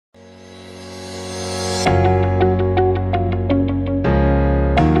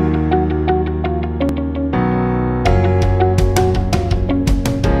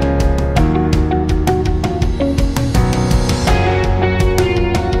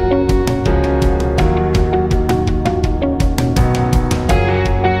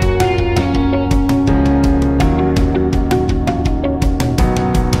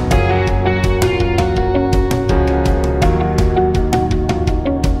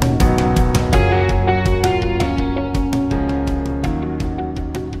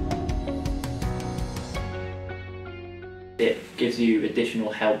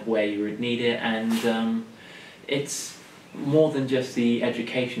help where you would need it, and it's more than just the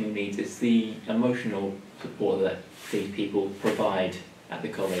educational needs, it's the emotional support that these people provide at the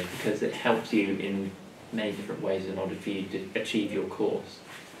college, because it helps you in many different ways in order for you to achieve your course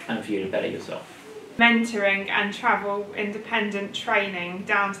and for you to better yourself. Mentoring and travel independent training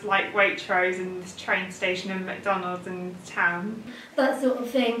down to like Waitrose and the train station and McDonald's in town. That sort of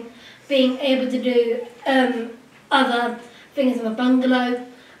thing. Being able to do other things in a bungalow,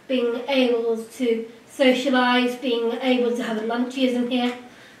 being able to socialise, being able to have lunches in here.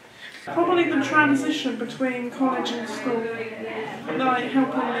 Probably the transition between college and school, like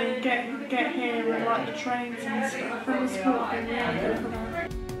helping me get here and like the trains and stuff, and the school being really good for that.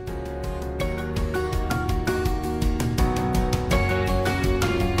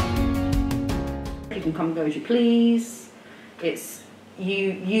 You can come and go as you please. It's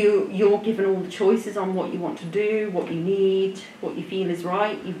you're given all the choices on what you want to do, what you need, what you feel is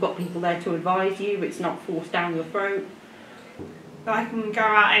right. You've got people there to advise you. It's not forced down your throat. I can go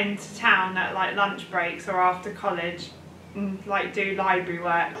out into town at like lunch breaks or after college and like do library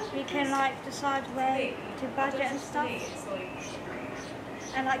work. We can like decide where to budget and stuff,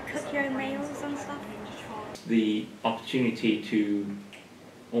 and like cook your own meals and stuff. The opportunity to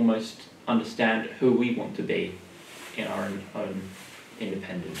almost understand who we want to be in our own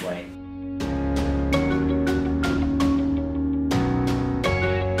independent way.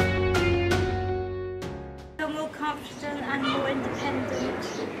 Feel more confident and more independent,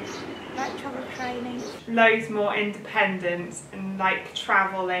 like travel training. Loads more independence and like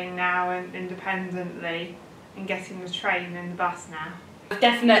travelling now and independently and getting the train and the bus now. I've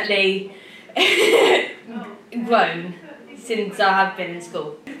definitely grown since I have been in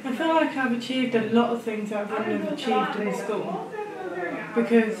school. I feel like I've achieved a lot of things that I wouldn't have achieved in school,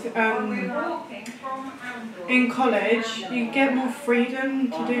 because in college you get more freedom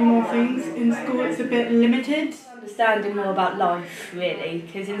to do more things. In school it's a bit limited. Understanding more about life, really,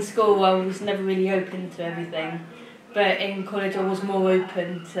 because in school I was never really open to everything, but in college I was more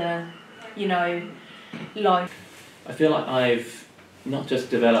open to, you know, life. I feel like I've not just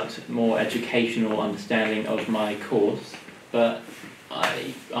developed more educational understanding of my course, but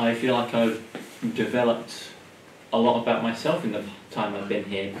I feel like I've developed a lot about myself in the time I've been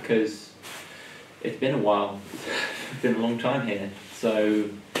here, because it's been a while, it's been a long time here. So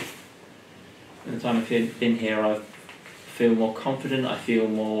in the time I've been here, I feel more confident, I feel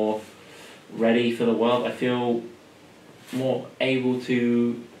more ready for the world, I feel more able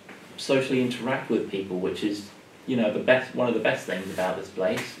to socially interact with people, which is, you know, one of the best things about this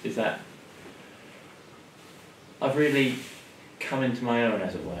place is that I've really come into my own,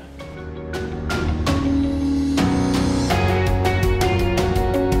 as it were.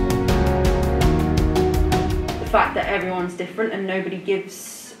 The fact that everyone's different and nobody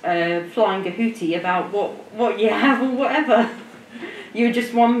gives a flying kahootie about what you have or whatever. You're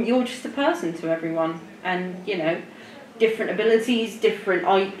just a person to everyone, and you know, different abilities, different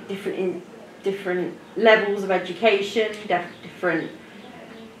levels of education,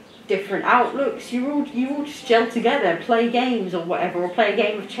 different outlooks. You all just gel together, play games or whatever, or play a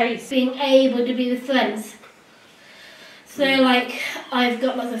game of chase. Being able to be with friends. So like, I've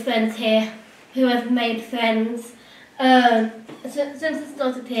got lots of friends here who have made friends. Since I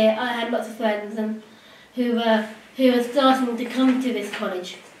started here, I had lots of friends and who are starting to come to this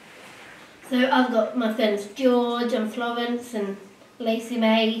college. So I've got my friends George and Florence and Lacey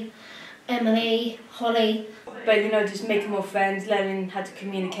May, Emily, Holly. But you know, just making more friends, learning how to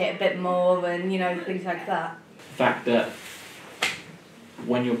communicate a bit more, and you know, things like that. The fact that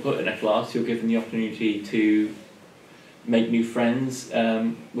when you're put in a class, you're given the opportunity to make new friends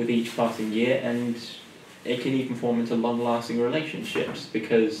with each passing year, and it can even form into long-lasting relationships,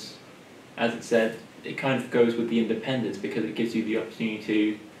 because, as it said, it kind of goes with the independence, because it gives you the opportunity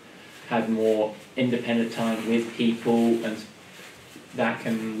to have more independent time with people, and that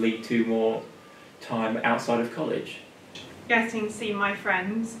can lead to more time outside of college. Getting to see my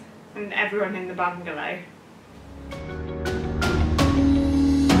friends and everyone in the bungalow.